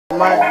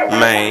man.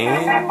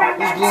 Man.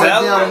 What's going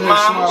down in this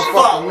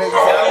motherfucker, nigga?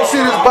 You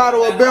see this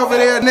bottle of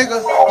Belvedere,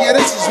 nigga? Yeah,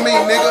 this is me,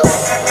 nigga.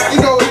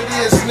 You know what it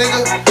is, nigga.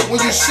 When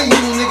you see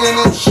me, nigga, in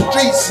them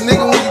streets,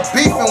 nigga, when you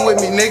beefing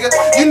with me, nigga.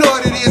 You know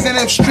what it is in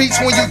them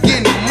streets when you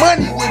getting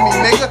money with me,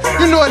 nigga.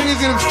 You know what it is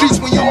in them streets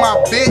when you my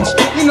bitch.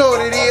 You know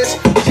what it is.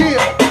 Yeah,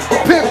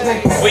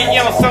 pimpin'. We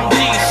on some G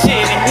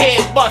shit,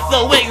 head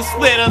buster, wig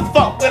splitters.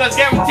 Fuck with us,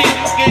 guaranteed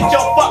you get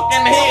your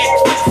fucking head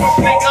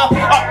twisted, nigga.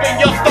 Up in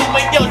your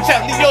stomach, your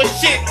chest, leave your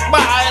shit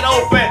wide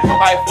open.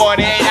 Like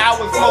 48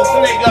 hours, most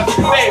niggas,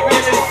 they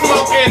really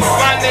smoking.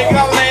 My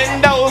nigga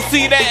Lando,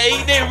 see that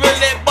heat, they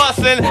really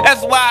bustin'.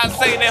 That's why I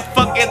say that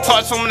fucking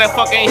torch from that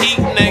fucking heat,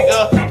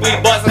 nigga. We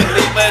bustin'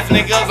 leave us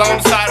niggas on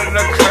the side of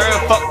the curb.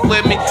 Fuck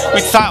with me,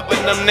 we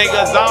topping them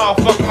niggas all,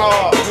 fuck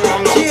off.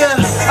 Yeah,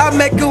 I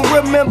make them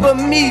remember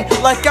me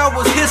like I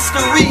was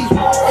history,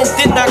 and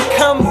then I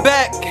come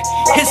back,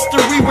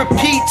 history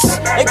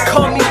repeats. They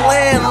call me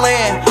Land.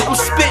 I'm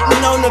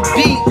spitting on the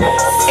beat,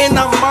 and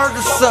I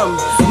murder some,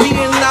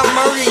 meaning I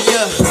murder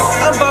ya.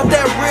 I'm about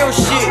that real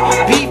shit,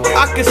 beef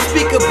I can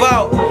speak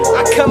about.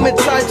 I come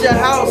inside your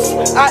house,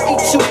 I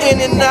eat you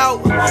in and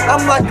out.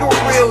 I'm like a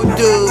real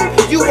dude,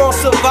 you won't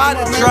survive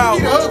the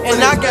drought,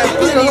 and I got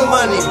plenty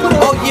money.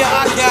 Oh yeah,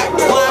 I got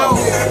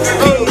clowns.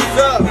 Peace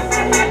up,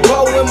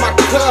 blow in my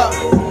cup.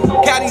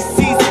 Got these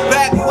seats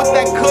back with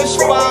that kush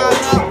fine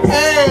up.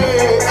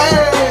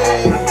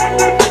 Hey,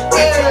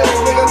 niggas.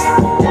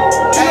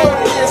 You know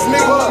what it is,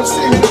 nigga. When you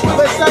see me,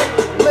 listen.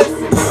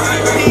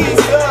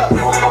 Peace up,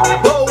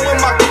 blow in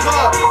my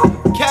cup.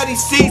 Caddy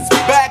seats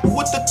back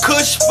with the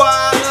kush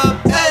fine up.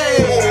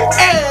 Hey,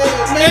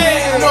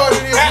 man. You know what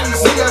it is when you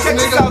see us,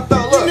 nigga.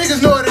 You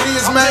niggas know what it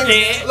is, man.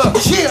 Look,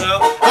 chill.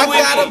 I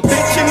got a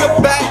bitch in the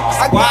back,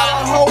 I got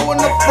a hoe in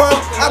the front.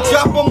 I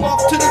drop them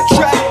off to the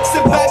track,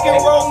 sit back and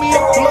roll me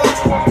a blunt.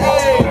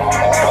 Hey,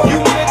 you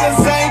niggas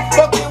ain't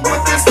fucking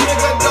with this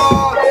nigga,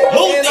 dog.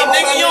 Who's that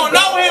nigga? You don't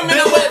know him in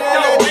the West,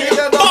 though,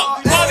 nigga.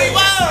 Fuck, what he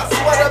was.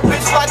 Sweat a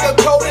bitch like a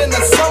coat in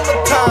the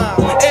summertime,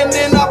 and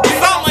then I be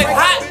Summer's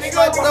hot,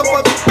 nigga.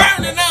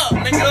 Burning up,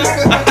 nigga.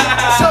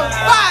 So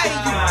fire,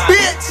 you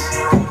bitch.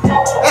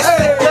 That's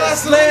that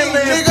gasoline,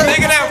 nigga.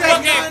 Nigga, that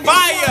fucking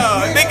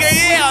fire. Nigga,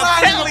 yeah,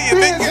 I'm telling you,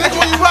 nigga.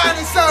 When you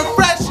riding something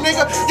fresh,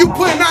 nigga, you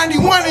put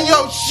 91 in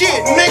your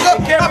shit, nigga.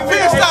 I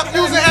finna stop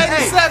using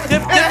 87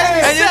 and 87.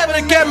 Hey, this for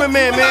the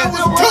cameraman, man. I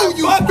was two,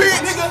 you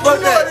bitch. You know what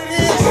it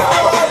is.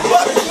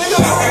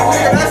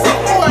 Nigga, that's a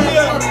boy.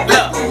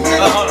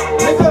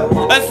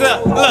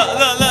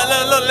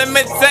 Look, let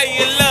me tell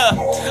you, look.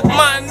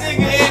 My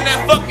nigga in that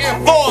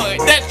fucking Ford,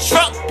 that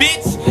truck,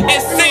 bitch,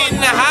 is sitting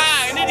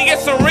high. I need to get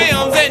some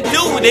rims and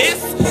do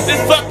this. This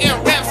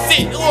fucking rap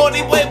shit, all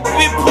the way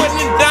we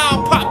putting it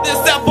down. Pop this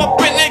up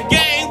in the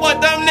game.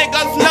 What them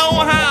niggas know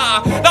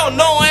how? Don't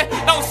know it,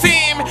 don't see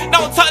him,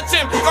 don't touch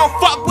him, gon'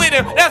 fuck with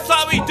him. That's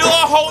how we do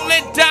it, holding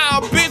it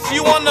down, bitch.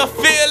 You wanna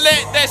feel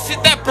it? That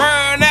shit that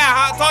burn out.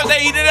 I thought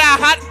they eat it out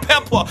hot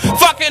pepper.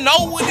 Fucking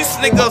over these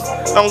niggas.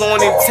 Don't go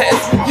in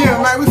test.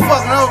 Yeah, man, we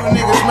fucking over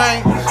niggas,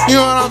 man.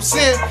 You know what I'm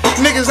saying?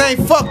 Niggas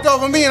ain't fucked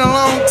over me in a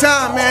long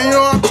time, man. You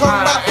know what I'm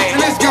talking about? And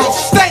it's gonna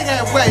stay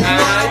that way.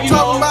 You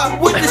know what I'm talking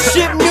about? with the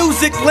shit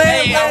music,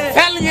 Hey, I'm land.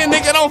 telling you,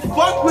 nigga, don't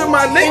fuck with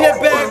my Ain't nigga.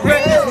 that bad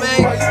records, man.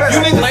 You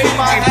niggas read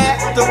my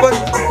hat.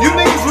 You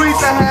niggas read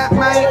the hat,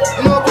 man.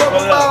 You know what I'm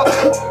talking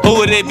about? Who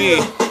would it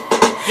be?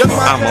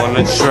 I'm on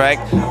the track,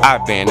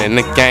 I've been in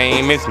the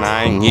game, it's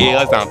 9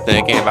 years. I'm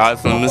thinking about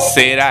some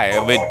shit I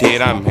ever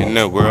did. I'm in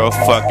the world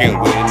fucking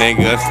with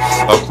niggas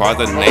across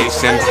the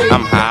nation.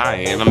 I'm high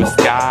in the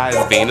skies,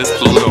 Venus,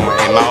 Pluto,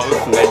 and Mars,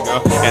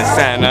 nigga, and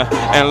Santa,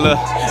 and look,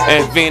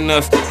 and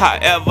Venus.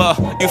 However,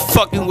 you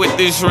fucking with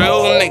these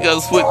real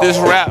niggas, with this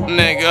rap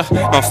nigga.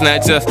 I'm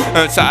snatchers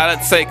and try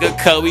to take a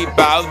cut, we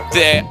bout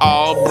that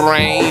all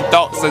brain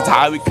thoughts. That's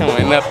how we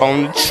coming up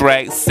on the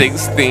track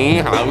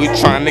 16. How we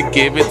trying to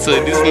give it to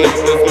these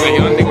niggas, when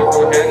young niggas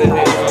go ahead and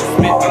so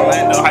spit the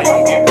land, how you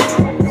give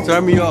it?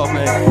 Turn me off,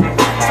 man.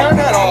 Turn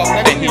that off,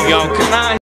 nigga. And he gon'